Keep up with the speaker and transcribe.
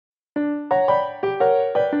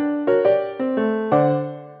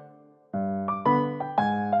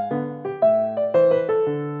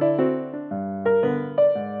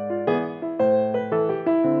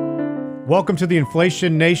Welcome to the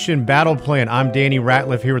Inflation Nation Battle Plan. I'm Danny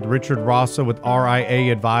Ratliff here with Richard Rosso with RIA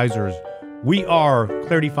Advisors. We are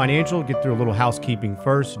Clarity Financial. Get through a little housekeeping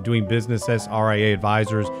first. Doing business as RIA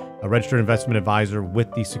Advisors, a registered investment advisor with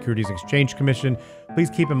the Securities and Exchange Commission. Please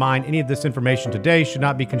keep in mind any of this information today should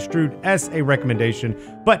not be construed as a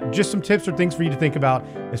recommendation, but just some tips or things for you to think about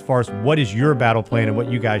as far as what is your battle plan and what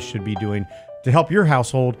you guys should be doing to help your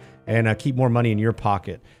household and keep more money in your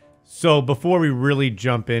pocket. So before we really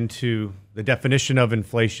jump into the definition of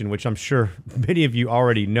inflation, which I'm sure many of you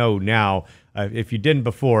already know now, if you didn't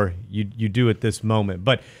before, you do at this moment.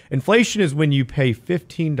 But inflation is when you pay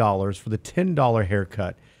 $15 for the $10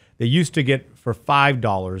 haircut they used to get for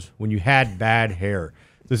 $5 when you had bad hair.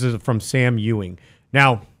 This is from Sam Ewing.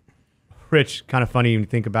 Now, Rich, kind of funny when you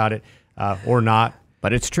think about it, or not.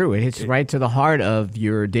 But it's true. It hits right to the heart of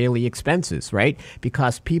your daily expenses, right?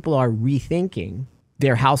 Because people are rethinking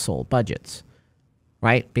their household budgets,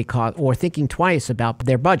 right? Or thinking twice about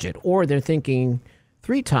their budget, or they're thinking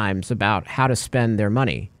 3 times about how to spend their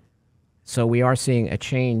money. So we are seeing a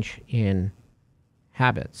change in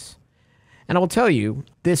habits. And I will tell you,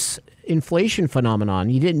 this inflation phenomenon,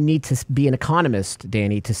 you didn't need to be an economist,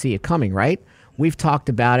 Danny, to see it coming, right? We've talked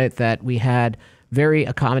about it, that we had very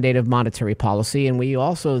accommodative monetary policy, and we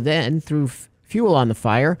also then threw fuel on the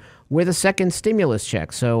fire with a second stimulus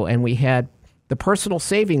check. And we had the personal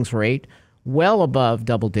savings rate well above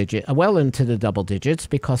well into the double digits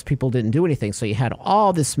because people didn't do anything. So you had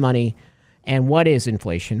all this money. And what is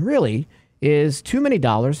inflation? Really is too many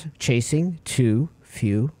dollars chasing too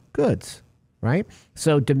few goods, right?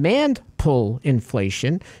 So demand pull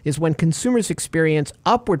inflation is when consumers experience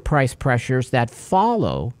upward price pressures that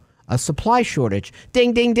follow a supply shortage.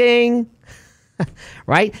 Ding, ding, ding,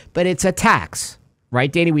 right? But it's a tax. Right,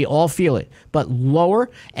 Danny? We all feel it. But lower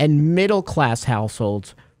and middle class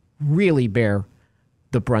households really bear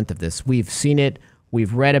the brunt of this. We've seen it.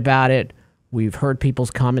 We've read about it. We've heard people's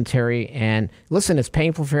commentary. And listen, it's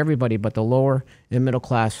painful for everybody, but the lower and middle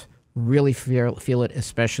class really feel it,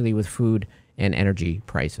 especially with food and energy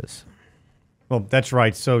prices. Well, that's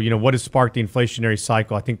right. So, what has sparked the inflationary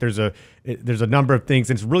cycle? I think there's a number of things,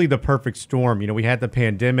 and it's really the perfect storm. We had the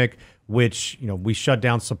pandemic, which, we shut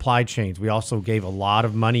down supply chains. We also gave a lot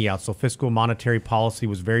of money out. So fiscal monetary policy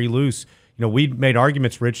was very loose. We made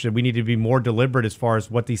arguments, Rich, that we need to be more deliberate as far as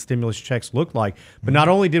what these stimulus checks look like. But not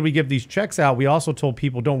only did we give these checks out, we also told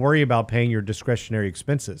people, don't worry about paying your discretionary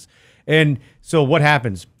expenses. And so what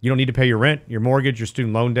happens? You don't need to pay your rent, your mortgage, your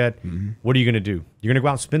student loan debt. Mm-hmm. What are you going to do? You're going to go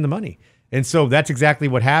out and spend the money. And so that's exactly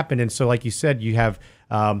what happened. And so, like you said, you have,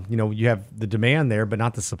 you have the demand there, but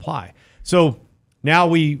not the supply. So now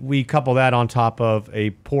we couple that on top of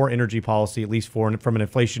a poor energy policy, at least from an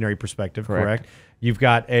inflationary perspective, correct? You've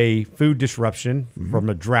got a food disruption from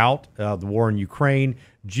a drought, the war in Ukraine,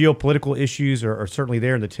 geopolitical issues are certainly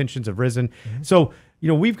there, and the tensions have risen. Mm-hmm. So,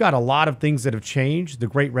 we've got a lot of things that have changed. The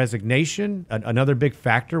Great Resignation, another big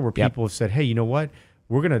factor where people have said, hey, you know what?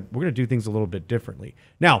 We're gonna do things a little bit differently.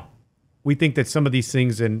 Now, we think that some of these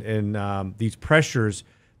things and these pressures,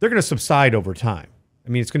 they're going to subside over time. I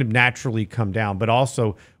mean, it's going to naturally come down, but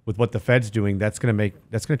also with what the Fed's doing, that's going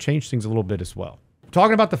to change things a little bit as well.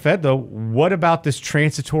 Talking about the Fed, though, what about this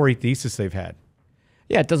transitory thesis they've had?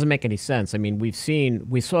 Yeah, it doesn't make any sense. I mean, we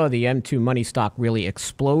saw the M2 money stock really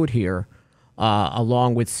explode here,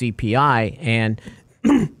 along with CPI, and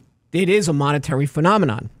it is a monetary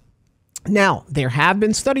phenomenon. Now, there have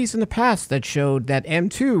been studies in the past that showed that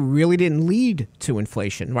M2 really didn't lead to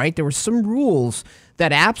inflation, right? There were some rules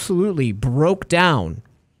that absolutely broke down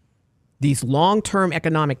these long-term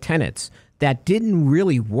economic tenets that didn't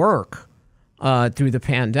really work through the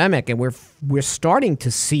pandemic, and we're starting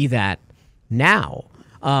to see that now.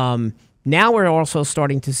 Now we're also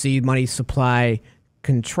starting to see money supply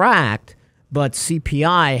contract, but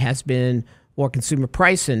CPI has been, or consumer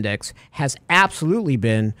price index, has absolutely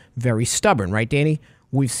been very stubborn, right, Danny?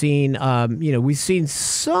 We've seen, we've seen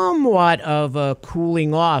somewhat of a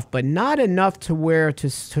cooling off, but not enough to where to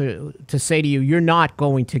say to you, you're not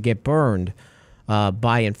going to get burned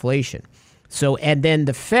by inflation. So, and then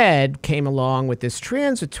the Fed came along with this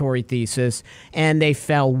transitory thesis, and they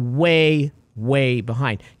fell way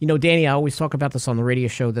behind. Danny, I always talk about this on the radio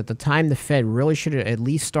show, that the time the Fed really should have at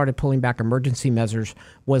least started pulling back emergency measures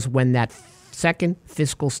was when that second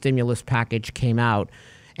fiscal stimulus package came out.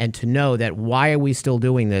 And to know that, why are we still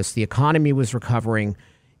doing this? The economy was recovering,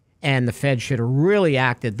 and the Fed should have really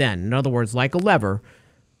acted then. In other words, like a lever,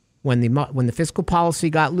 when the fiscal policy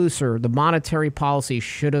got looser, the monetary policy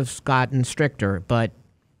should have gotten stricter, but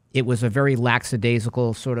it was a very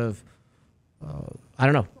lackadaisical sort of I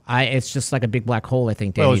don't know. It's just like a big black hole, I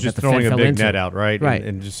think, Danny. Well, it's just throwing a big net out, right? Right.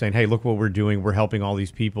 And just saying, hey, look what we're doing. We're helping all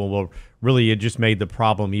these people. Well, really, it just made the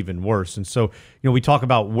problem even worse. And so, we talk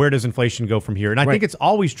about where does inflation go from here? And I think it's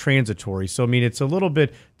always transitory. So, I mean, it's a little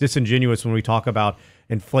bit disingenuous when we talk about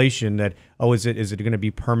inflation that, is it going to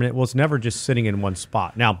be permanent? Well, it's never just sitting in one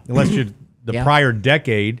spot. Now, unless you're the prior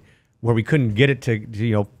decade where we couldn't get it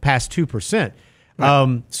to, past 2%.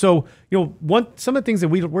 Right. Some of the things that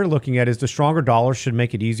we're looking at is the stronger dollar should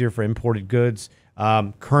make it easier for imported goods.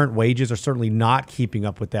 Current wages are certainly not keeping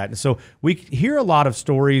up with that. And so we hear a lot of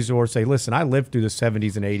stories or say, listen, I lived through the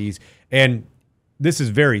 70s and 80s, and this is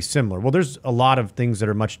very similar. Well, there's a lot of things that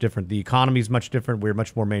are much different. The economy is much different. We're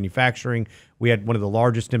much more manufacturing. We had one of the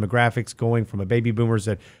largest demographics going from a baby boomers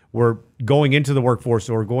that were going into the workforce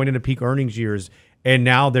or going into peak earnings years, and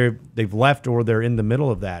now they've left or they're in the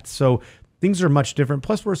middle of that. So things are much different.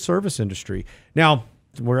 Plus, we're a service industry. Now,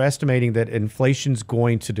 we're estimating that inflation's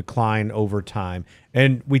going to decline over time.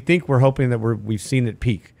 And we're hoping that we've seen it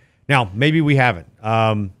peak. Now, maybe we haven't.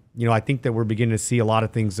 I think that we're beginning to see a lot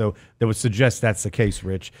of things, though, that would suggest that's the case,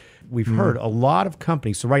 Rich. We've heard a lot of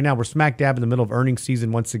companies. So right now, we're smack dab in the middle of earnings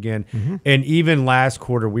season once again. And even last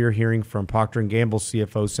quarter, we were hearing from Procter & Gamble's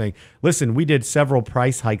CFO saying, listen, we did several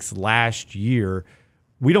price hikes last year.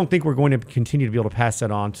 We don't think we're going to continue to be able to pass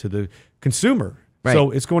that on to the consumer. Right.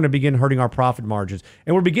 So it's going to begin hurting our profit margins.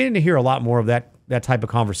 And we're beginning to hear a lot more of that type of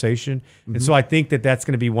conversation. And so I think that that's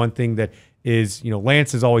going to be one thing that is,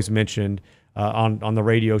 Lance has always mentioned on the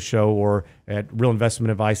radio show or at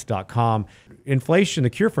realinvestmentadvice.com. Inflation,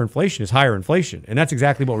 the cure for inflation is higher inflation. And that's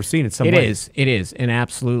exactly what we're seeing in some ways. It is. And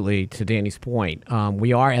absolutely, to Danny's point,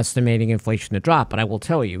 we are estimating inflation to drop. But I will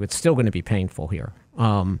tell you, it's still going to be painful here.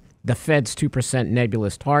 The Fed's 2%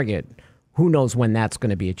 nebulous target, who knows when that's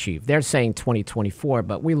going to be achieved? They're saying 2024,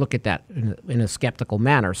 but we look at that in a skeptical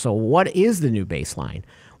manner. So what is the new baseline?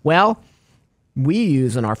 Well, we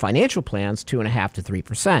use in our financial plans 2.5% to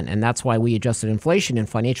 3%, and that's why we adjusted inflation in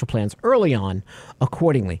financial plans early on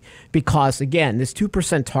accordingly. Because, again, this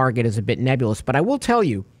 2% target is a bit nebulous. But I will tell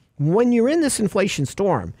you, when you're in this inflation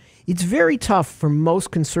storm, it's very tough for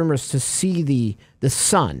most consumers to see the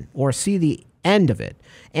sun or see the end of it.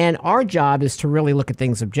 And our job is to really look at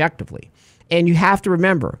things objectively. And you have to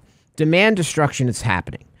remember, demand destruction is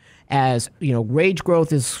happening. As wage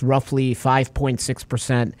growth is roughly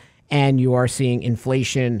 5.6%, and you are seeing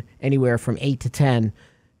inflation anywhere from 8 to 10.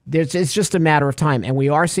 It's just a matter of time. And we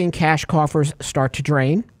are seeing cash coffers start to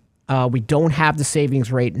drain. We don't have the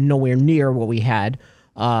savings rate nowhere near what we had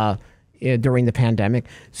during the pandemic.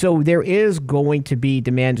 So there is going to be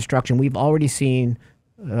demand destruction. We've already seen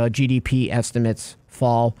GDP estimates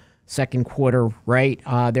fall second quarter, right?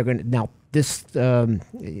 They're going to now. This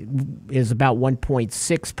is about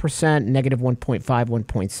 1.6%, negative 1.5,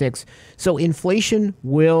 1.6. So inflation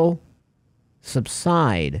will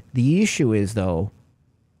subside. The issue is, though,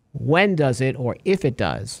 when does it, or if it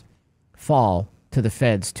does, fall to the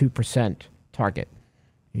Fed's 2% target?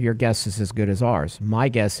 Your guess is as good as ours. My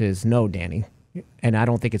guess is no, Danny. And I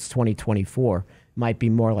don't think it's 2024. It might be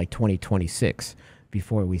more like 2026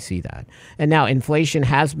 before we see that. And now inflation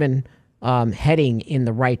has been heading in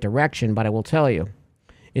the right direction, but I will tell you,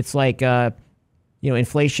 it's like,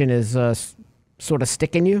 inflation is sort of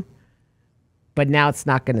sticking you, but now it's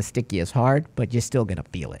not going to stick you as hard, but you're still going to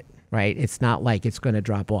feel it, right? It's not like it's going to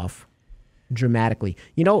drop off dramatically,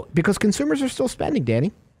 because consumers are still spending,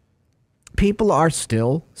 Danny. People are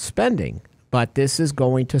still spending, but this is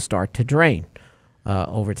going to start to drain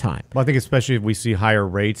over time. Well, I think especially if we see higher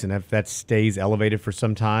rates and if that stays elevated for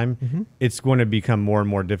some time, it's going to become more and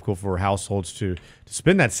more difficult for households to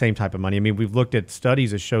spend that same type of money. I mean, we've looked at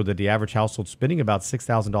studies that show that the average household spending about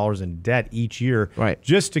 $6,000 in debt each year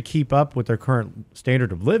just to keep up with their current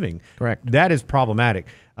standard of living. Correct. That is problematic.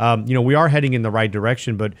 We are heading in the right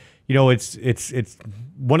direction, but it's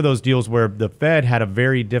one of those deals where the Fed had a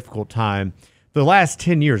very difficult time for the last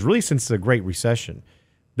 10 years, really since the Great Recession.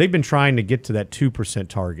 They've been trying to get to that 2%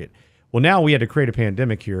 target. Well, now we had to create a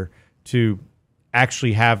pandemic here to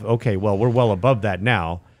actually have, we're well above that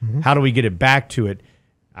now. How do we get it back to it?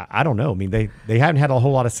 I don't know. I mean, they haven't had a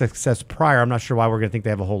whole lot of success prior. I'm not sure why we're going to think they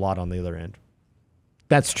have a whole lot on the other end.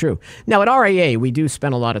 That's true. Now, at RAA, we do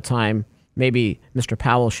spend a lot of time. Maybe Mr.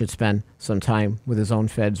 Powell should spend some time with his own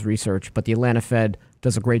Fed's research, but the Atlanta Fed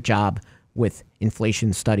does a great job with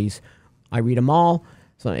inflation studies. I read them all.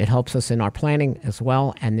 So it helps us in our planning as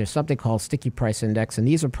well. And there's something called sticky price index. And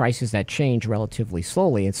these are prices that change relatively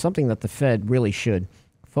slowly. It's something that the Fed really should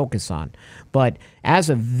focus on. But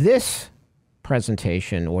as of this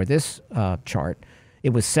presentation or this chart,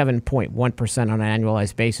 It was 7.1% on an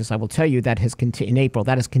annualized basis. I will tell you that in April,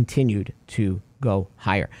 that has continued to go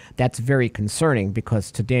higher. That's very concerning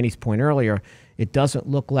because, to Danny's point earlier, it doesn't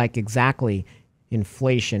look like exactly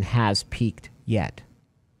inflation has peaked yet.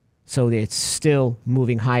 So it's still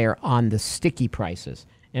moving higher on the sticky prices.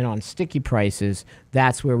 And on sticky prices,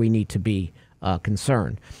 that's where we need to be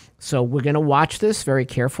concerned. So we're going to watch this very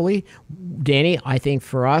carefully. Danny, I think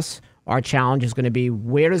for us, our challenge is going to be,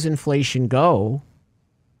 where does inflation go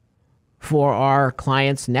for our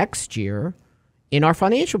clients next year in our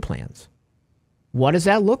financial plans? What does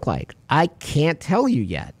that look like? I can't tell you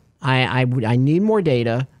yet. I need more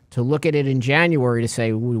data to look at it in January to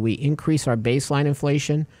say, would we increase our baseline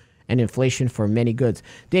inflation and inflation for many goods?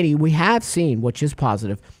 Danny, we have seen, which is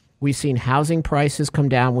positive, we've seen housing prices come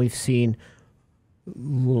down. We've seen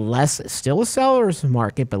less, still a seller's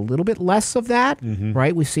market, but a little bit less of that,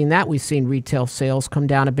 right? We've seen that. We've seen retail sales come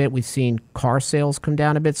down a bit. We've seen car sales come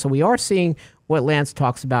down a bit. So we are seeing what Lance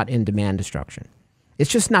talks about in demand destruction.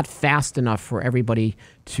 It's just not fast enough for everybody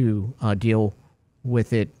to deal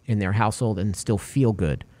with it in their household and still feel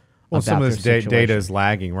good. Well, some of this data is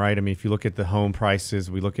lagging, right? I mean, if you look at the home prices,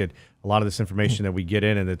 we look at a lot of this information that we get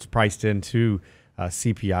in and it's priced into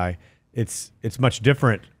CPI. It's much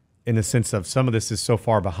different in the sense of some of this is so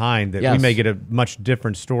far behind that we may get a much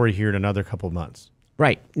different story here in another couple of months.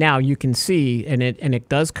 Right. Now you can see, and it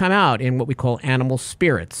does come out in what we call animal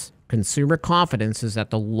spirits. Consumer confidence is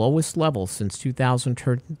at the lowest level since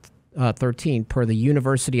 2013 per the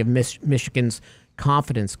University of Michigan's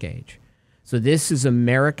confidence gauge. So this is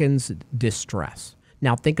Americans' distress.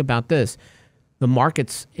 Now think about this. The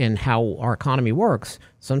markets and how our economy works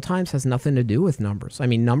sometimes has nothing to do with numbers. I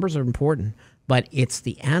mean, numbers are important, but it's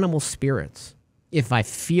the animal spirits. If I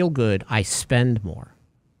feel good, I spend more.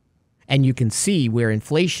 And you can see where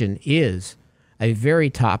inflation is a very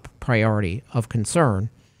top priority of concern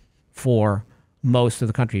for most of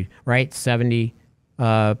the country, right? 70%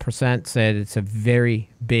 said it's a very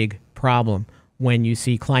big problem when you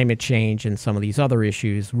see climate change and some of these other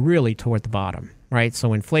issues really toward the bottom, right?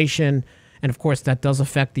 So inflation, and of course that does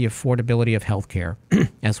affect the affordability of healthcare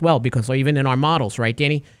as well, because even in our models, right,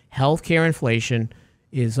 Danny, healthcare inflation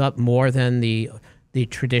is up more than the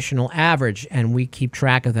traditional average, and we keep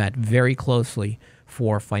track of that very closely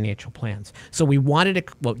for financial plans. So we wanted to,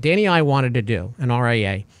 what Danny and I wanted to do in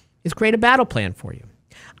RIA is create a battle plan for you.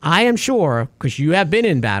 I am sure, because you have been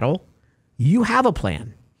in battle, you have a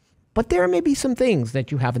plan. But there may be some things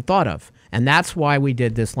that you haven't thought of. And that's why we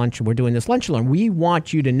did this lunch. We're doing this lunch and learn. We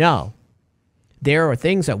want you to know there are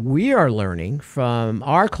things that we are learning from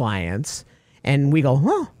our clients, and we go,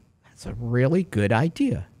 huh, that's a really good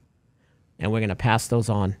idea. And we're going to pass those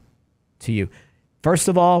on to you. First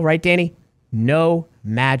of all, right, Danny? No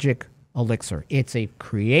magic elixir. It's a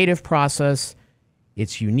creative process.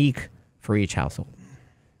 It's unique for each household.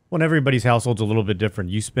 Well, and everybody's household's a little bit different.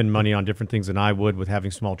 You spend money on different things than I would with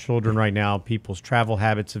having small children right now. People's travel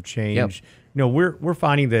habits have changed. Yep. We're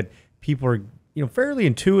finding that people are, fairly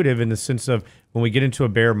intuitive in the sense of when we get into a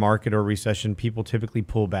bear market or a recession, people typically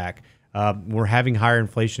pull back. We're having higher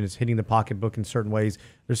inflation. It's hitting the pocketbook in certain ways.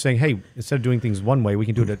 They're saying, hey, instead of doing things one way, we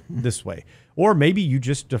can do it this way. Or maybe you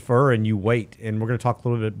just defer and you wait. And we're going to talk a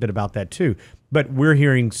little bit about that too. But we're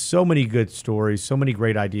hearing so many good stories, so many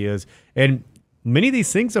great ideas. And many of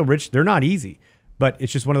these things, though, Rich, they're not easy. But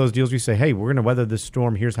it's just one of those deals we say, hey, we're going to weather this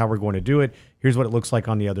storm. Here's how we're going to do it. Here's what it looks like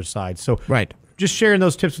on the other side. So just sharing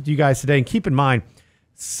those tips with you guys today. And keep in mind,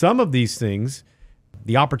 some of these things,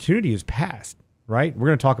 the opportunity is past, right? We're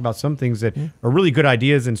going to talk about some things that are really good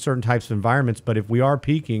ideas in certain types of environments. But if we are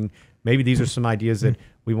peaking, maybe these are some ideas that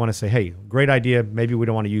we want to say, hey, great idea. Maybe we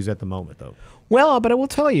don't want to use at the moment, though. Well, but I will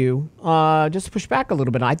tell you, just to push back a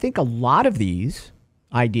little bit, I think a lot of these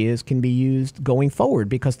ideas can be used going forward,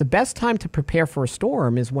 because the best time to prepare for a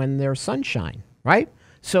storm is when there's sunshine, right?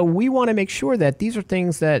 So we want to make sure that these are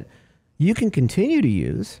things that you can continue to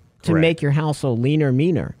use to make your household leaner,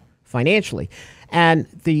 meaner financially. And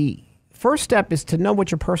the first step is to know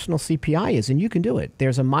what your personal CPI is, and you can do it.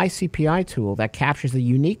 There's a My CPI tool that captures the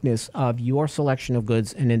uniqueness of your selection of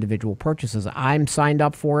goods and individual purchases. I'm signed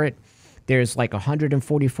up for it. There's like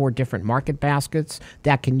 144 different market baskets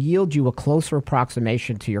that can yield you a closer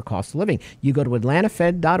approximation to your cost of living. You go to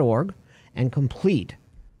atlantafed.org and complete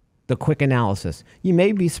the quick analysis. You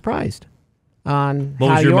may be surprised on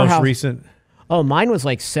what was your most recent? Oh, mine was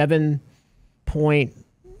like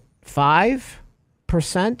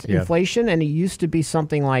 7.5% inflation, and it used to be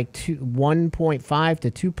something like 1.5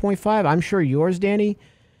 to 2.5. I'm sure yours, Danny,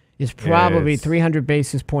 is probably 300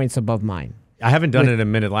 basis points above mine. I haven't done it in a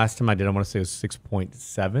minute. Last time I did, I want to say it was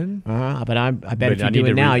 6.7. But I bet if you do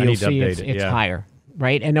it now, you'll see it's higher.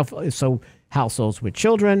 right? And so households with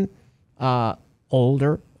children,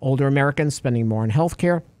 older Americans spending more on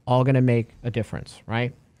healthcare, all going to make a difference,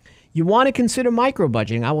 right? You want to consider micro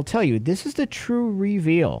budgeting. I will tell you, this is the true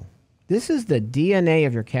reveal. This is the DNA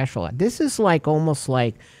of your cash flow. This is like almost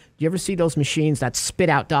like, do you ever see those machines that spit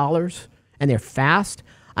out dollars and they're fast?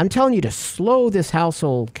 I'm telling you to slow this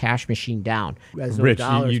household cash machine down. Rich,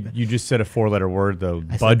 you just said a 4-letter word, though,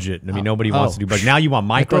 budget. I mean, nobody wants to do budget. Now you want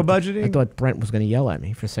micro budgeting? I thought Brent was going to yell at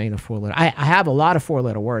me for saying a 4-letter. I have a lot of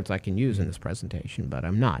 4-letter words I can use in this presentation, but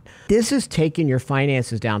I'm not. This is taking your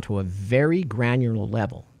finances down to a very granular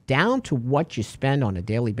level, down to what you spend on a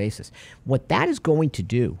daily basis. What that is going to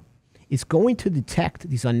do is going to detect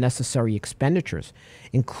these unnecessary expenditures,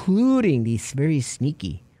 including these very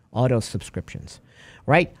sneaky auto subscriptions.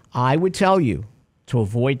 Right? I would tell you to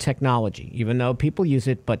avoid technology, even though people use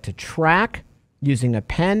it, but to track using a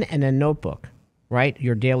pen and a notebook, right,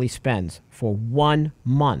 your daily spends for 1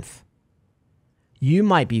 month. You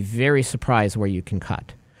might be very surprised where you can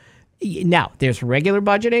cut. Now, there's regular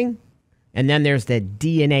budgeting, and then there's the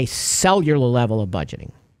DNA cellular level of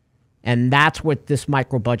budgeting. And that's what this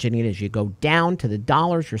micro budgeting is. You go down to the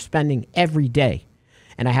dollars you're spending every day.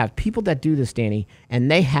 And I have people that do this, Danny, and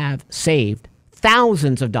they have saved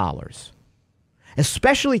thousands of dollars,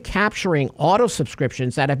 especially capturing auto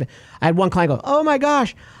subscriptions that have been. I had one client go, oh my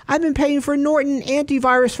gosh, I've been paying for Norton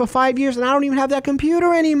antivirus for 5 years and I don't even have that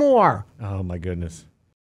computer anymore. Oh my goodness.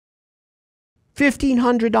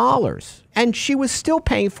 $1,500. And she was still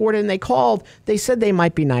paying for it, and they called. They said they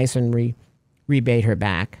might be nice and rebate her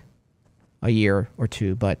back a year or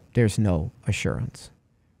two, but there's no assurance.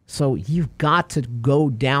 So you've got to go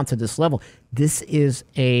down to this level. This is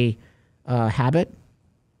a habit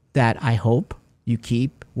that I hope you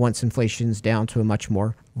keep once inflation's down to a much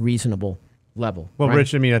more reasonable level. Well, right?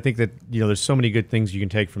 Rich, I mean, I think that, there's so many good things you can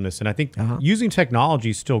take from this. And I think using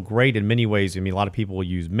technology is still great in many ways. I mean, a lot of people will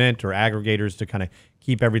use Mint or aggregators to kind of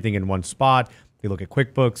keep everything in one spot. They look at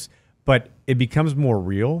QuickBooks, but it becomes more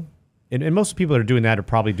real. And most people that are doing that are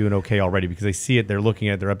probably doing okay already because they see it, they're looking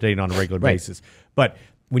at it, they're updating on a regular basis. But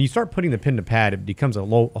when you start putting the pen to pad, it becomes a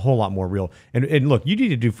whole lot more real. And look, you need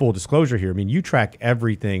to do full disclosure here. I mean, you track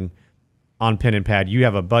everything on pen and pad. You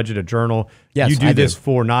have a budget, a journal. Yes, you do I this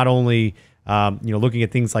for not only looking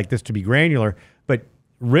at things like this to be granular, but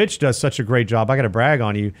Rich does such a great job. I got to brag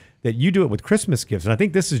on you that you do it with Christmas gifts. And I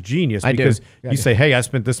think this is genius because you say, hey, I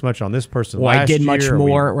spent this much on this person last year. I did much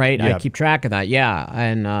more, right? Yeah. I keep track of that. Yeah.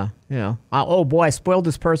 And, oh boy, I spoiled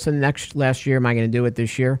this person last year. Am I going to do it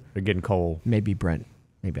this year? They're getting cold. Maybe Brent.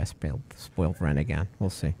 Maybe I spoiled Brent again.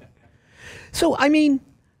 We'll see. So, I mean,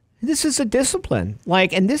 this is a discipline.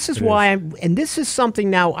 And this is and this is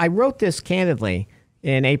something now, I wrote this candidly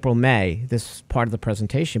in April, May, this part of the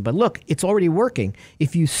presentation. But look, it's already working.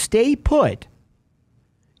 If you stay put,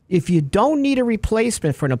 if you don't need a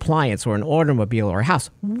replacement for an appliance or an automobile or a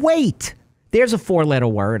house, wait. There's a 4-letter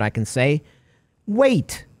word I can say.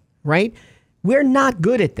 Wait, right? We're not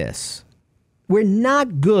good at this. We're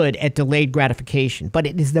not good at delayed gratification, but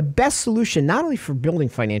it is the best solution not only for building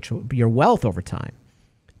your wealth over time,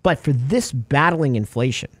 but for this battling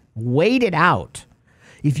inflation. Wait it out.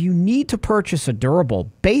 If you need to purchase a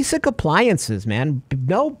durable, basic appliances, man,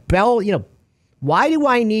 no bell, why do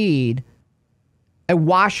I need a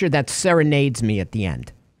washer that serenades me at the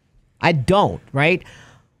end? I don't, right?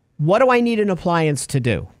 What do I need an appliance to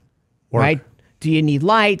do? Work. Right? Do you need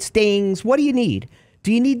lights, things? What do you need?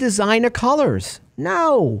 Do you need designer colors?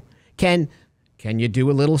 No. Can you do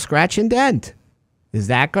a little scratch and dent? Is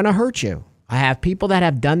that going to hurt you? I have people that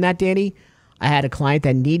have done that, Danny. I had a client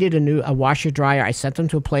that needed a washer dryer. I sent them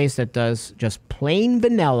to a place that does just plain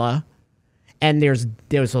vanilla, and there's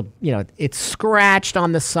a it's scratched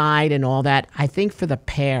on the side and all that. I think for the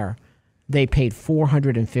pair, they paid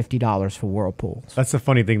 $450 for Whirlpools. That's the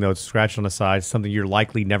funny thing, though. It's scratched on the side, something you're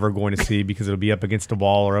likely never going to see because it'll be up against a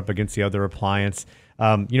wall or up against the other appliance.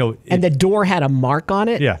 And the door had a mark on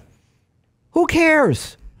it? Yeah. Who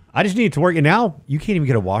cares? I just need it to work. And now you can't even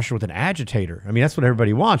get a washer with an agitator. I mean, that's what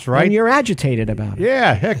everybody wants, right? And you're agitated about it.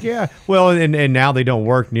 Yeah, heck yeah. Well, and now they don't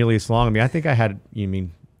work nearly as long. I mean, I think I had,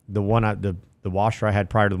 the washer I had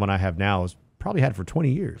prior to the one I have now was probably had it for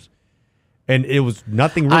 20 years. And it was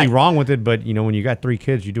nothing really wrong with it, but when you got 3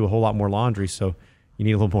 kids, you do a whole lot more laundry, so you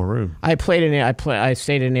need a little more room. I stayed in an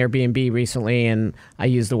Airbnb recently, and I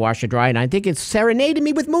used the washer dryer, and I think it serenaded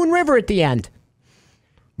me with Moon River at the end.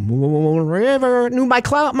 Moon River. My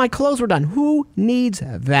clothes were done. Who needs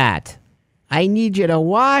that? I need you to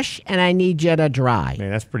wash, and I need you to dry. Man,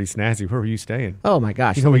 that's pretty snazzy. Where were you staying? Oh my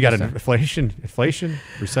gosh! We got an inflation,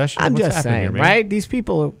 recession. I'm What's just saying, here, man? right? These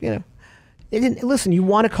people, Listen, you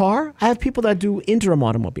want a car? I have people that do interim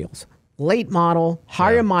automobiles, late model,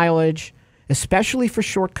 higher mileage, especially for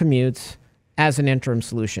short commutes as an interim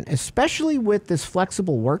solution, especially with this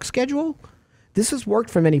flexible work schedule. This has worked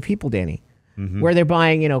for many people, Danny, where they're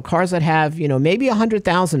buying, cars that have, maybe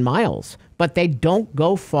 100,000 miles, but they don't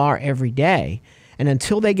go far every day. And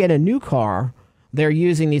until they get a new car, they're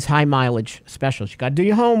using these high mileage specials. You got to do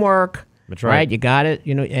your homework. That's right. You got it.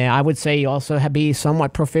 I would say you also be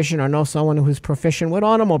somewhat proficient or know someone who's proficient with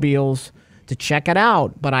automobiles to check it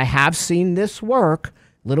out. But I have seen this work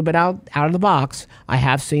a little bit out of the box. I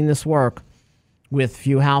have seen this work with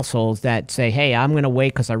few households that say, hey, I'm going to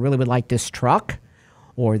wait because I really would like this truck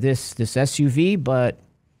or this SUV, but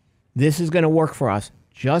this is going to work for us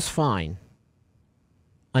just fine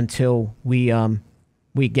until we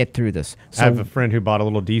get through this. So, I have a friend who bought a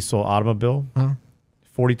little diesel automobile,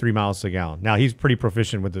 43 miles a gallon. Now, he's pretty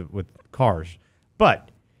proficient with cars, but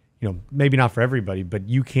maybe not for everybody, but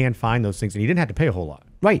you can find those things, and he didn't have to pay a whole lot.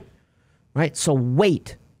 Right. So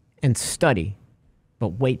wait and study, but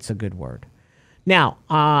wait's a good word. Now,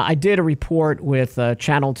 I did a report with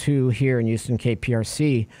Channel 2 here in Houston,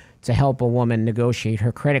 KPRC, to help a woman negotiate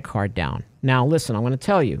her credit card down. Now, listen, I'm going to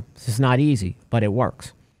tell you, this is not easy, but it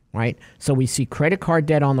works, right? So we see credit card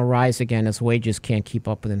debt on the rise again as wages can't keep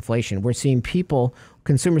up with inflation. We're seeing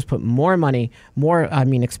consumers put more money,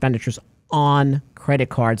 expenditures on credit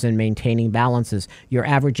cards and maintaining balances. Your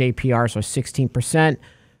average APRs are 16%.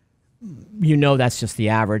 That's just the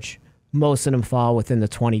average. Most of them fall within the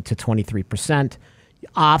 20 to 23%.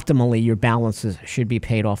 Optimally, your balances should be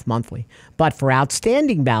paid off monthly. But for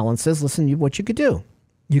outstanding balances, listen, what you could do.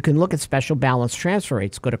 You can look at special balance transfer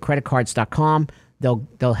rates. Go to creditcards.com.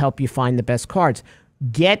 They'll help you find the best cards.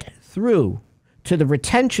 Get through to the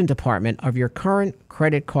retention department of your current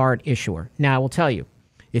credit card issuer. Now, I will tell you,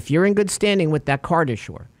 if you're in good standing with that card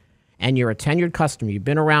issuer and you're a tenured customer, you've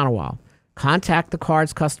been around a while, contact the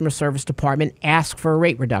card's customer service department, ask for a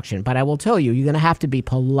rate reduction. But I will tell you, you're going to have to be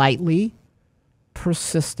politely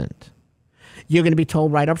persistent. You're going to be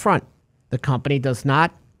told right up front, the company does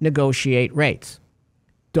not negotiate rates.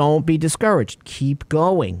 Don't be discouraged. Keep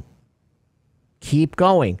going. Keep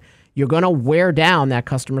going. You're going to wear down that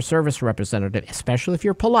customer service representative, especially if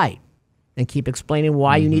you're polite, and keep explaining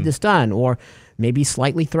why you need this done, or maybe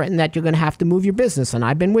slightly threaten that you're going to have to move your business, and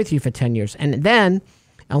I've been with you for 10 years. And then,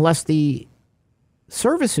 unless the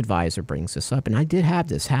service advisor brings this up, and I did have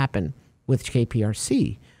this happen with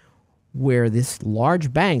KPRC, where this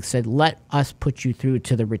large bank said, let us put you through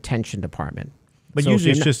to the retention department. But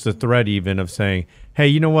usually it's just a threat even of saying, hey,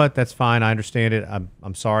 you know what, that's fine, I understand it,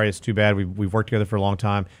 I'm sorry, it's too bad, we've worked together for a long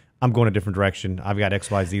time, I'm going a different direction, I've got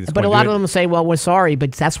X, Y, Z. But a lot of them say, well, we're sorry,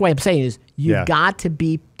 but that's why I'm saying is you've got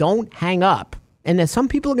to don't hang up. And then some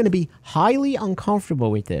people are going to be highly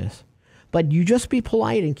uncomfortable with this, but you just be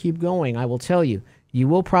polite and keep going. I will tell you, you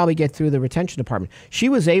will probably get through the retention department. She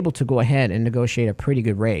was able to go ahead and negotiate a pretty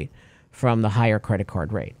good rate from the higher credit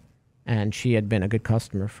card rate. And she had been a good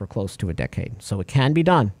customer for close to a decade. So it can be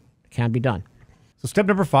done. It can be done. So step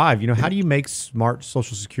number 5, how do you make smart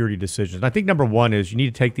Social Security decisions? And I think number 1 is you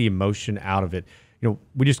need to take the emotion out of it.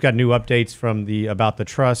 We just got new updates from about the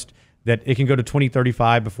trust that it can go to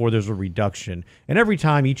 2035 before there's a reduction. And every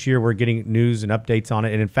time each year we're getting news and updates on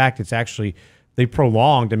it. And in fact, it's actually, they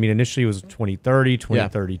prolonged. Initially it was 2030,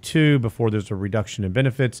 2032 before there's a reduction in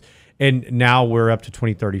benefits. And now we're up to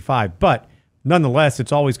 2035. But nonetheless,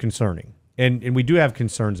 it's always concerning. And we do have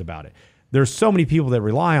concerns about it. There's so many people that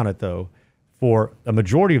rely on it, though, for a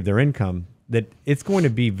majority of their income, that it's going to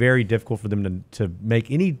be very difficult for them to make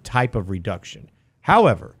any type of reduction.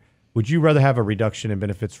 However, would you rather have a reduction in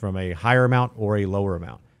benefits from a higher amount or a lower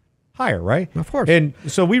amount? Higher, right? Of course. And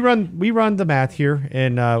so we run the math here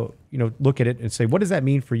and look at it and say, what does that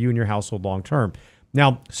mean for you and your household long term?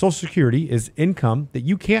 Now, Social Security is income that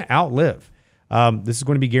you can't outlive. This is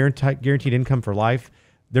going to be guaranteed income for life.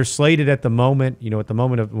 They're slated at the moment,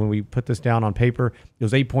 of when we put this down on paper, it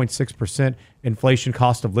was 8.6% inflation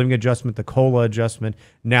cost of living adjustment, the COLA adjustment.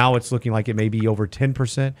 Now it's looking like it may be over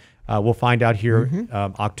 10%. We'll find out here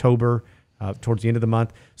October, towards the end of the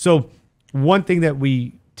month. So one thing that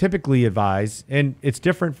we typically advise, and it's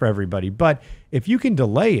different for everybody, but if you can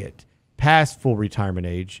delay it past full retirement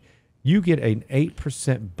age, you get an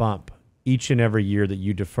 8% bump each and every year that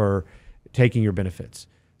you defer taking your benefits.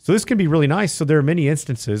 So this can be really nice. So there are many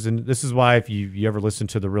instances, and this is why if you ever listen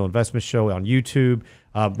to the Real Investment Show on YouTube,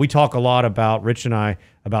 we talk a lot about, Rich and I,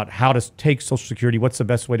 about how to take Social Security, what's the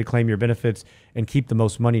best way to claim your benefits and keep the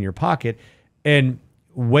most money in your pocket. And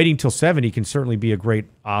waiting till 70 can certainly be a great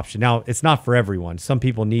option. Now, it's not for everyone. Some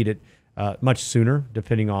people need it much sooner,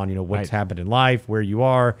 depending on what's happened in life, where you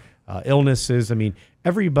are, illnesses. I mean,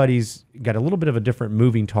 everybody's got a little bit of a different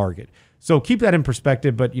moving target. So keep that in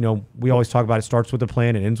perspective. But, we always talk about it starts with a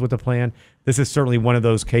plan and ends with a plan. This is certainly one of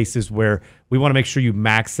those cases where we want to make sure you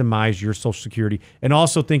maximize your Social Security and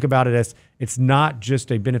also think about it as it's not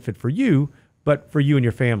just a benefit for you, but for you and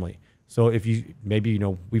your family. So if you maybe,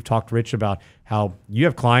 we've talked, Rich, about how you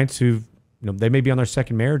have clients who, they may be on their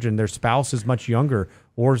second marriage and their spouse is much younger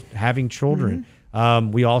or having children.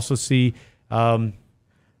 We also see, the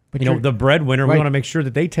breadwinner, we want to make sure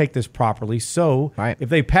that they take this properly. So if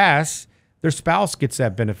they pass, their spouse gets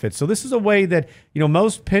that benefit. So this is a way that,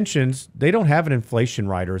 most pensions, they don't have an inflation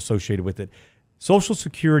rider associated with it. Social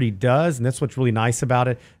Security does, and that's what's really nice about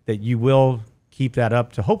it, that you will keep that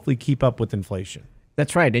up to hopefully keep up with inflation.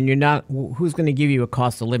 That's right. And you're not, who's going to give you a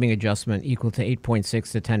cost of living adjustment equal to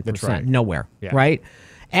 8.6 to 10%? That's right. Nowhere, right?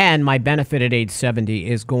 And my benefit at age 70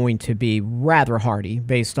 is going to be rather hardy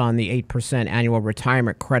based on the 8% annual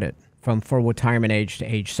retirement credit for retirement age to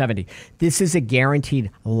age 70. This is a guaranteed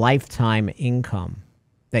lifetime income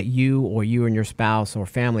that you and your spouse or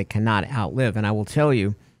family cannot outlive. And I will tell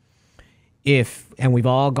you, and we've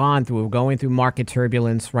all going through market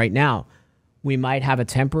turbulence right now, we might have a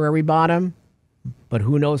temporary bottom, but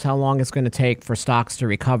who knows how long it's going to take for stocks to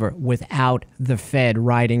recover without the Fed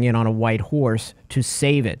riding in on a white horse to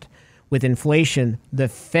save it. With inflation, the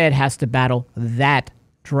Fed has to battle that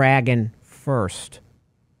dragon first.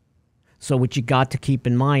 So what you got to keep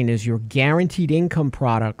in mind is your guaranteed income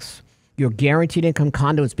products, your guaranteed income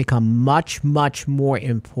conduits become much, much more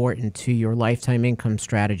important to your lifetime income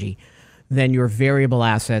strategy than your variable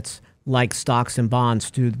assets like stocks and bonds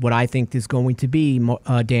to what I think is going to be,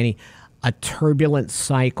 Danny, a turbulent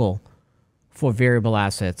cycle for variable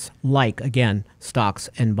assets like, again, stocks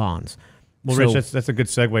and bonds. Well, Rich, that's a good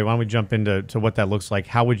segue. Why don't we jump into what that looks like?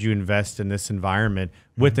 How would you invest in this environment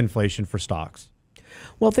with inflation for stocks?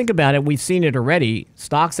 Well, think about it. We've seen it already.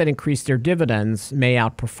 Stocks that increase their dividends may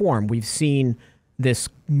outperform. We've seen this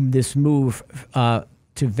move to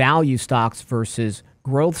value stocks versus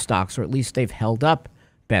growth stocks, or at least they've held up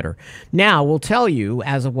better. Now, we'll tell you,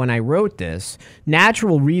 as of when I wrote this,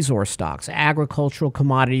 natural resource stocks, agricultural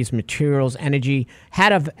commodities, materials, energy,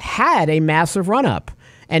 had a massive run-up.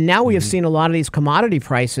 And now we have seen a lot of these commodity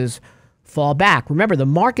prices fall back. Remember, the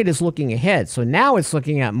market is looking ahead. So now it's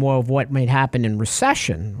looking at more of what might happen in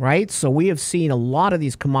recession, right? So we have seen a lot of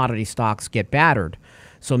these commodity stocks get battered.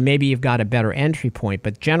 So maybe you've got a better entry point.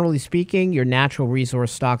 But generally speaking, your natural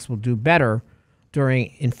resource stocks will do better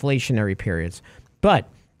during inflationary periods. But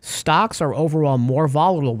stocks are overall more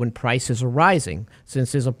volatile when prices are rising,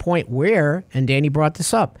 since there's a point where, and Danny brought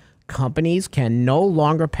this up, companies can no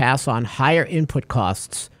longer pass on higher input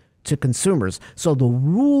costs to consumers. So the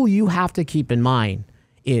rule you have to keep in mind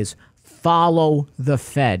is follow the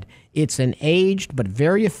Fed. It's an aged but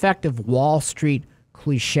very effective Wall Street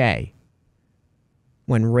cliche.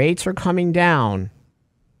 When rates are coming down,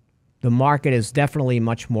 the market is definitely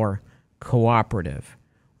much more cooperative.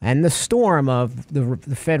 And the storm of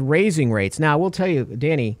the Fed raising rates. Now, I will tell you,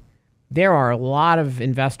 Danny, there are a lot of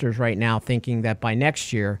investors right now thinking that by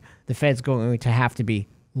next year, the Fed's going to have to be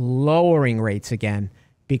lowering rates again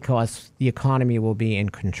because the economy will be in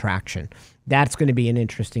contraction. That's going to be an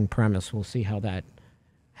interesting premise. We'll see how that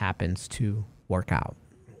happens to work out.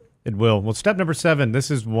 It will. Well, step number 7, this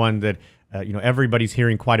is one that everybody's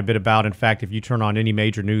hearing quite a bit about. In fact, if you turn on any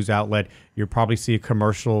major news outlet, you'll probably see a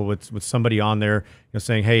commercial with somebody on there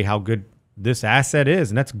saying, hey, how good this asset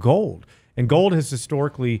is, and that's gold. And gold has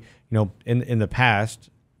historically, in the past,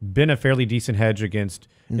 been a fairly decent hedge against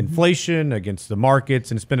inflation, against the markets,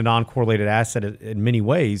 and it's been a non-correlated asset in many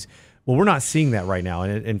ways. Well, we're not seeing that right now.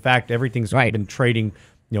 And in fact, everything's been trading,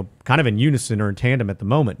 kind of in unison or in tandem at the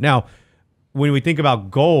moment. Now, when we think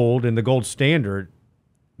about gold and the gold standard,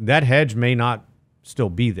 that hedge may not still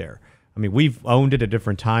be there. I mean, we've owned it at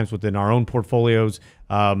different times within our own portfolios.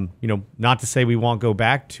 Not to say we won't go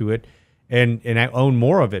back to it and own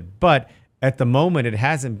more of it, but at the moment, it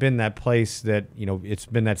hasn't been that place that, it's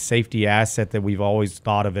been that safety asset that we've always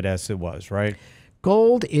thought of it as it was, right?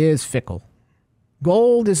 Gold is fickle.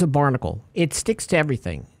 Gold is a barnacle. It sticks to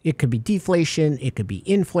everything. It could be deflation. It could be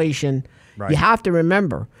inflation. Right. You have to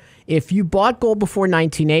remember, if you bought gold before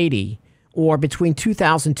 1980 or between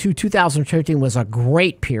 2002, 2013 was a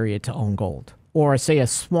great period to own gold, or say a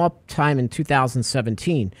small time in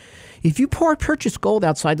 2017. If you purchased gold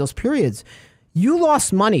outside those periods, you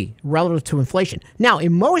lost money relative to inflation. Now,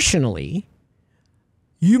 emotionally,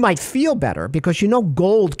 you might feel better because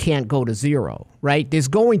gold can't go to zero, right? There's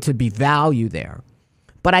going to be value there.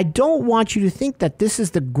 But I don't want you to think that this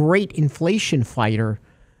is the great inflation fighter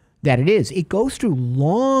that it is. It goes through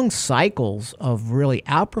long cycles of really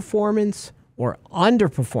outperformance or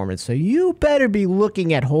underperformance. So you better be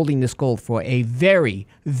looking at holding this gold for a very,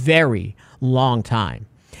 very long time.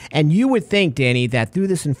 And you would think, Danny, that through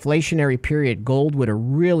this inflationary period, gold would have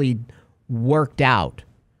really worked out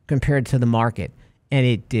compared to the market. And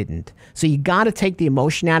it didn't. So you got to take the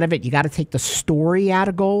emotion out of it. You got to take the story out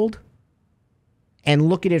of gold and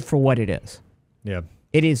look at it for what it is. Yeah.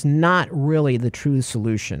 It is not really the true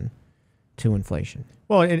solution to inflation.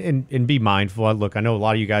 Well, and be mindful. Look, I know a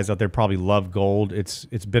lot of you guys out there probably love gold. It's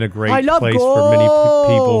been a great I love place gold. for many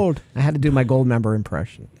people. I had to do my gold member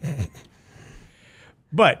impression.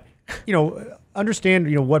 But,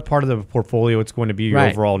 understand, what part of the portfolio it's going to be, your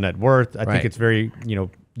Right. overall net worth. I think it's very,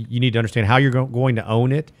 you need to understand how you're going to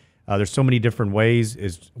own it. There's so many different ways.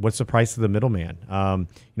 What's the price of the middleman?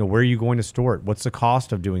 Where are you going to store it? What's the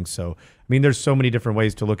cost of doing so? I mean, there's so many different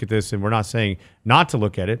ways to look at this, and we're not saying not to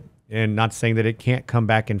look at it and not saying that it can't come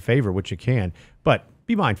back in favor, which it can, but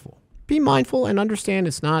be mindful. Be mindful and understand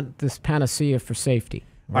it's not this panacea for safety,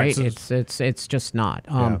 right? It's just not.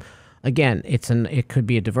 Again, it could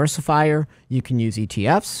be a diversifier. You can use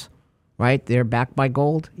ETFs. Right? They're backed by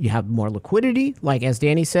gold. You have more liquidity. Like as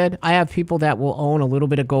Danny said, I have people that will own a little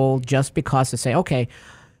bit of gold just because they say, okay,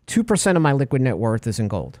 2% of my liquid net worth is in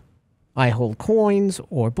gold. I hold coins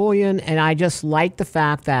or bullion, and I just like the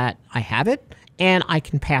fact that I have it and I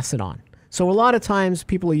can pass it on. So a lot of times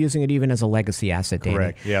people are using it even as a legacy asset, Danny.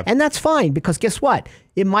 Correct. Yep. And that's fine because guess what?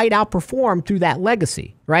 It might outperform through that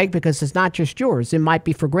legacy, right? Because it's not just yours. It might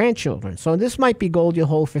be for grandchildren. So this might be gold you'll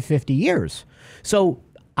hold for 50 years. So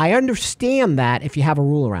I understand that if you have a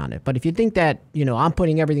rule around it. But if you think that, I'm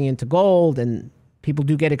putting everything into gold and people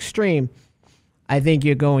do get extreme, I think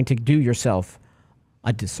you're going to do yourself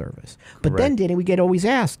a disservice. But then, Danny, we get always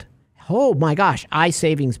asked, oh my gosh,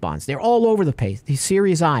 savings bonds. They're all over the place. The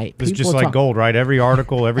Series I. It's just like gold, right? Every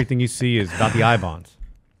article, everything you see is about the I bonds.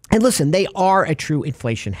 And listen, they are a true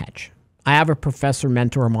inflation hedge. I have a professor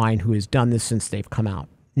mentor of mine who has done this since they've come out.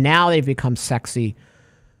 Now they've become sexy.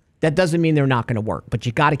 That doesn't mean they're not going to work, but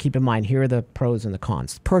you got to keep in mind, here are the pros and the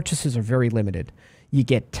cons. Purchases are very limited. You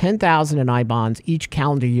get 10,000 in I bonds each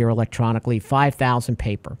calendar year electronically, 5,000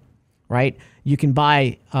 paper, right? You can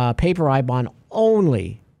buy paper I bond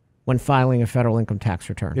only when filing a federal income tax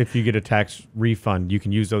return. If you get a tax refund, you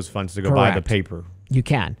can use those funds to go buy the paper. You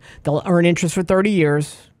can. They'll earn interest for 30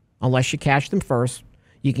 years unless you cash them first.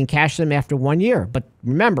 You can cash them after 1 year, but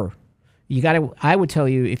remember, I would tell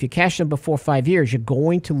you, if you cash them before 5 years, you're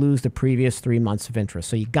going to lose the previous 3 months of interest.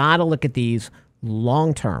 So you got to look at these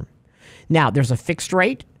long term. Now, there's a fixed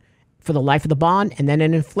rate for the life of the bond and then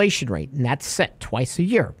an inflation rate, and that's set twice a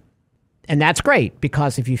year. And that's great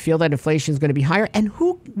because if you feel that inflation is going to be higher, and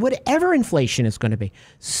whatever inflation is going to be,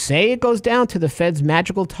 say it goes down to the Fed's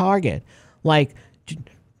magical target, like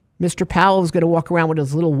Mr. Powell is going to walk around with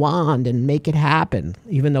his little wand and make it happen,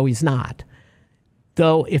 even though he's not.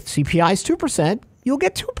 Though if CPI is 2%, you'll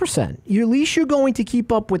get 2%. At least you're going to keep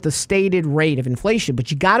up with the stated rate of inflation. But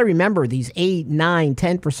you got to remember these 8, 9,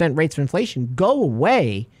 10% rates of inflation go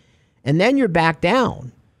away, and then you're back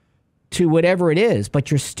down to whatever it is. But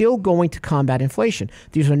you're still going to combat inflation.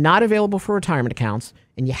 These are not available for retirement accounts,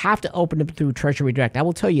 and you have to open them through Treasury Direct. I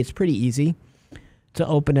will tell you, it's pretty easy to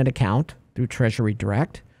open an account through Treasury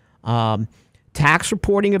Direct. Tax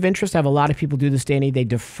reporting of interest, I have a lot of people do this, Danny. They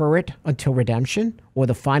defer it until redemption or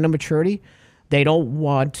the final maturity. They don't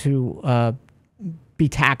want to be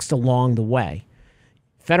taxed along the way.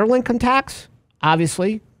 Federal income tax,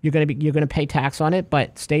 obviously, you're going to pay tax on it,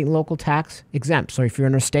 but state and local tax exempt. So if you're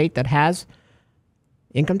in a state that has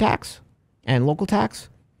income tax and local tax,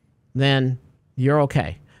 then you're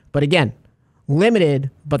okay. But again,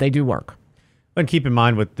 limited, but they do work. And keep in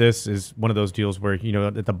mind with this is one of those deals where,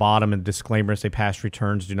 at the bottom and disclaimer say past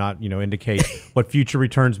returns do not, indicate what future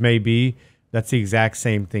returns may be. That's the exact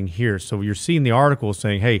same thing here. So you're seeing the article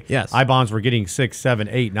saying, hey, yes, I bonds were getting 6, 7,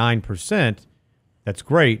 8, 9%. That's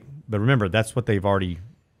great. But remember, that's what they've already,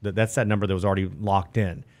 that's that number that was already locked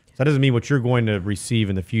in. So that doesn't mean what you're going to receive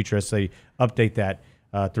in the future as they update that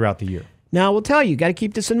throughout the year. Now, I will tell you, got to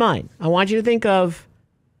keep this in mind. I want you to think of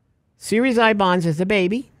Series I bonds as the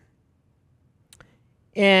baby,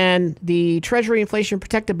 and the Treasury inflation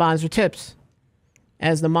protected bonds or TIPS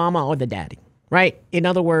as the mama or the daddy, right? In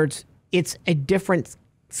other words, it's a different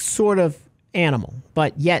sort of animal,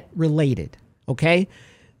 but yet related, okay?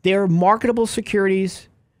 They're marketable securities.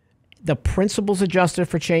 The principal's adjusted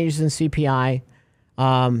for changes in CPI.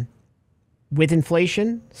 With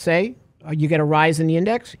inflation, say, you get a rise in the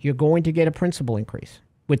index, you're going to get a principal increase.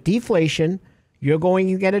 With deflation, you're going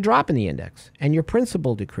to get a drop in the index and your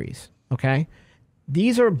principal decrease, okay?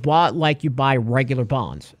 These are bought like you buy regular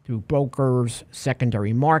bonds through brokers,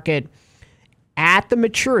 secondary market. At the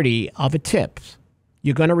maturity of a TIP,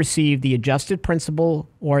 you're going to receive the adjusted principal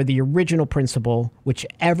or the original principal,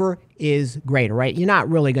 whichever is greater, right? You're not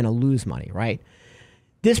really going to lose money, right?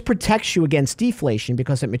 This protects you against deflation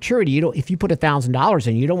because at maturity, if you put $1,000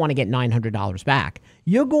 in, you don't want to get $900 back.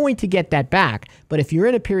 You're going to get that back, but if you're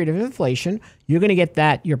in a period of inflation, you're going to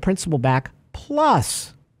get your principal back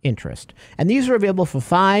plus interest. And these are available for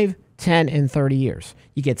 5, 10, and 30 years.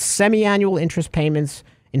 You get semi-annual interest payments,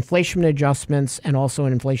 inflation adjustments, and also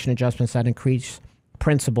inflation adjustments that increase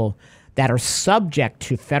principal that are subject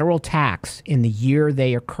to federal tax in the year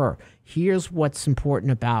they occur. Here's what's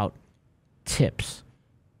important about TIPS.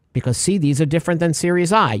 Because, see, these are different than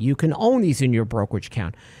Series I. You can own these in your brokerage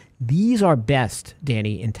account. These are best,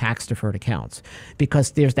 Danny, in tax-deferred accounts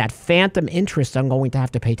because there's that phantom interest I'm going to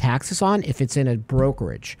have to pay taxes on if it's in a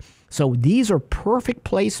brokerage. So these are perfect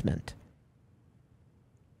placement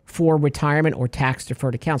for retirement or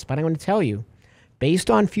tax-deferred accounts. But I'm going to tell you,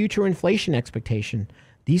 based on future inflation expectation,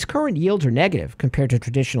 these current yields are negative compared to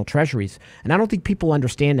traditional treasuries. And I don't think people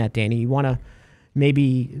understand that, Danny. You want to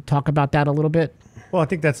maybe talk about that a little bit? Well, I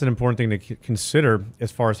think that's an important thing to consider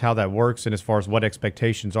as far as how that works and as far as what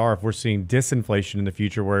expectations are. If we're seeing disinflation in the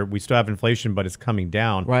future where we still have inflation but it's coming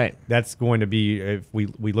down, right? That's going to be, if we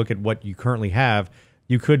look at what you currently have,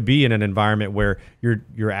 you could be in an environment where your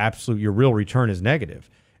real return is negative.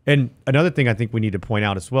 And another thing I think we need to point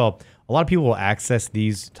out as well, a lot of people will access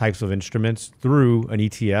these types of instruments through an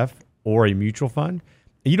ETF or a mutual fund.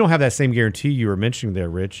 And you don't have that same guarantee you were mentioning there,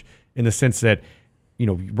 Rich, in the sense that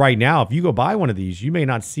right now, if you go buy one of these, you may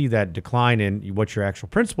not see that decline in what your actual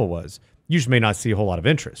principal was. You just may not see a whole lot of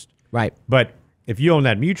interest. Right. But if you own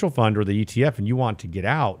that mutual fund or the ETF and you want to get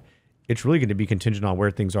out, it's really going to be contingent on where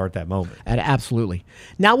things are at that moment. Absolutely.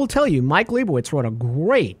 Now, we'll tell you, Mike Leibowitz wrote a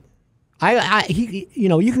great,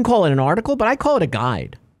 you can call it an article, but I call it a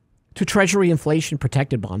guide to Treasury inflation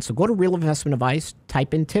protected bonds. So go to Real Investment Advice,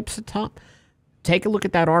 type in TIPS at the top. Take a look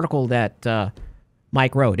at that article that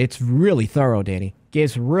Mike wrote. It's really thorough, Danny.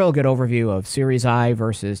 Gives a real good overview of Series I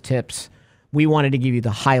versus TIPS. We wanted to give you the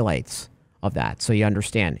highlights of that so you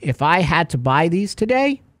understand. If I had to buy these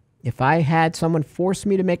today, if I had someone force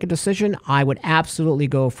me to make a decision, I would absolutely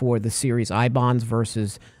go for the Series I bonds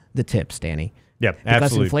versus the TIPS, Danny. Yep, because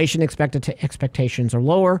absolutely. Inflation expectations are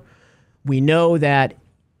lower. We know that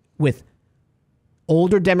with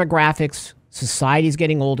older demographics, society's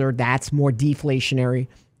getting older, that's more deflationary.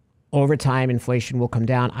 Over time, inflation will come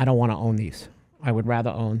down. I don't want to own these. I would rather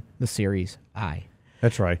own the Series I.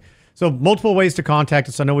 That's right. So multiple ways to contact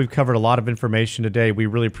us. I know we've covered a lot of information today. We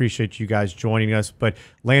really appreciate you guys joining us. But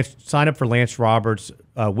Lance, sign up for Lance Roberts'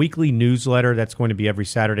 weekly newsletter. That's going to be every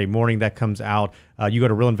Saturday morning. That comes out. You go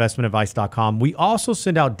to realinvestmentadvice.com. We also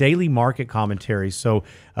send out daily market commentaries. So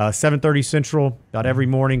 7:30 Central, about every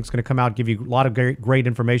morning, it's going to come out, give you a lot of great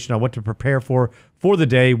information on what to prepare for the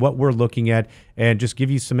day, what we're looking at, and just give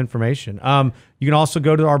you some information. You can also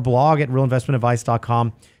go to our blog at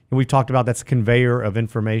realinvestmentadvice.com. And we've talked about that's a conveyor of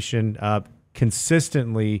information,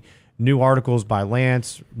 consistently new articles by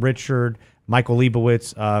Lance, Richard, Michael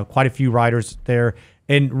Leibowitz, quite a few writers there,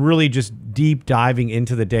 and really just deep diving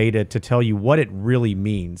into the data to tell you what it really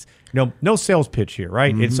means. No sales pitch here,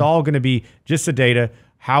 right? Mm-hmm. It's all going to be just the data,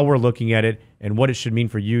 how we're looking at it, and what it should mean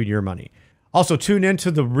for you and your money. Also, tune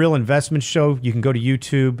into the Real Investment Show. You can go to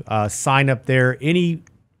YouTube, sign up there, any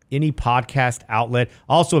podcast outlet.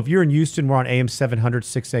 Also, if you're in Houston, we're on AM 700,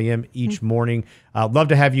 6 a.m. each morning. Love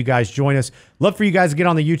to have you guys join us. Love for you guys to get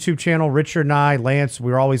on the YouTube channel. Richard and I, Lance,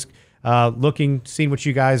 we're always seeing what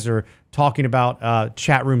you guys are talking about.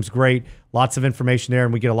 Chat room's great. Lots of information there,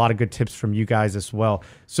 and we get a lot of good tips from you guys as well.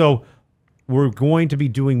 So we're going to be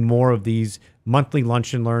doing more of these monthly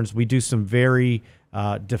lunch and learns. We do some very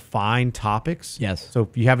defined topics. Yes. So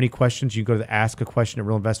if you have any questions, you can go to the Ask a Question at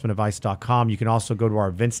realinvestmentadvice.com. You can also go to our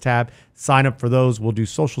events tab, sign up for those. We'll do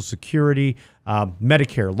Social Security,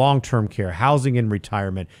 Medicare, long-term care, housing and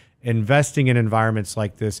retirement, investing in environments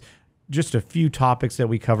like this. Just a few topics that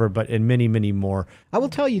we cover, but and many, many more. I will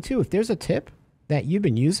tell you, too, if there's a tip that you've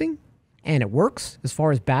been using and it works as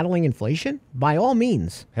far as battling inflation, by all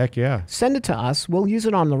means. Heck yeah. Send it to us. We'll use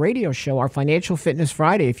it on the radio show, our Financial Fitness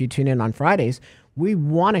Friday, if you tune in on Fridays. We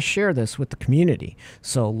want to share this with the community.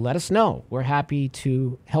 So let us know. We're happy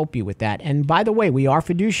to help you with that. And by the way, we are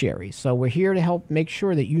fiduciaries. So we're here to help make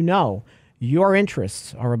sure that you know your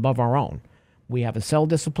interests are above our own. We have a sell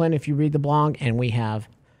discipline if you read the blog, and we have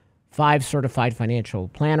 5 certified financial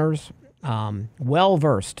planners,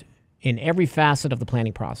 well-versed in every facet of the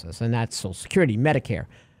planning process. And that's Social Security, Medicare,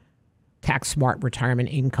 tax-smart retirement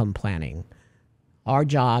income planning, Our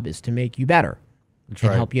job is to make you better That's and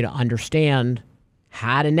right. help you to understand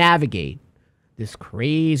how to navigate this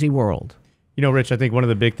crazy world. You know, Rich, I think one of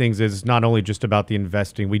the big things is not only just about the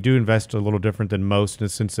investing. We do invest a little different than most in the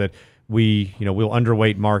sense that we'll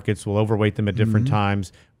underweight markets, we'll overweight them at different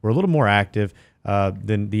times. We're a little more active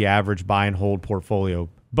than the average buy and hold portfolio.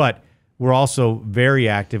 But we're also very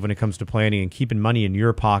active when it comes to planning and keeping money in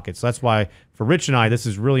your pockets. So that's why for Rich and I, this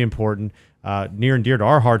is really important, near and dear to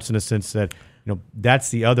our hearts in a sense that, that's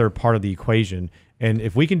the other part of the equation. And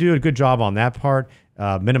if we can do a good job on that part,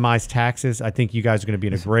 minimize taxes, I think you guys are going to be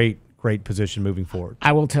in a great position moving forward.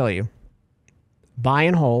 I will tell you, buy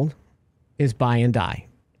and hold is buy and die.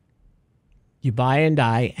 You buy and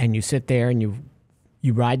die, and you sit there and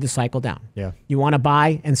you ride the cycle down. Yeah. You want to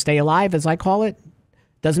buy and stay alive, as I call it.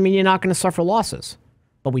 Doesn't mean you're not going to suffer losses,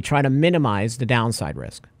 but we try to minimize the downside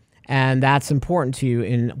risk. And that's important to you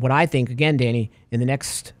in what I think, again, Danny, in the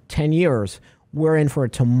next 10 years, we're in for a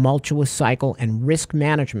tumultuous cycle, and risk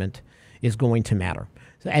management is going to matter.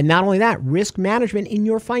 And not only that, risk management in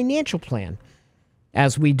your financial plan,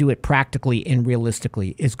 as we do it practically and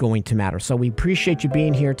realistically, is going to matter. So we appreciate you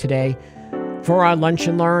being here today for our Lunch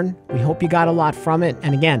and Learn. We hope you got a lot from it.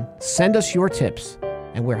 And again, send us your tips,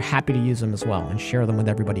 and we're happy to use them as well and share them with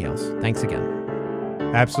everybody else. Thanks again.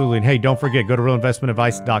 Absolutely. And hey, don't forget, go to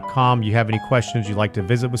realinvestmentadvice.com. You have any questions you'd like to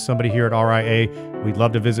visit with somebody here at RIA, we'd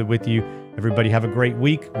love to visit with you. Everybody have a great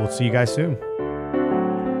week. We'll see you guys soon.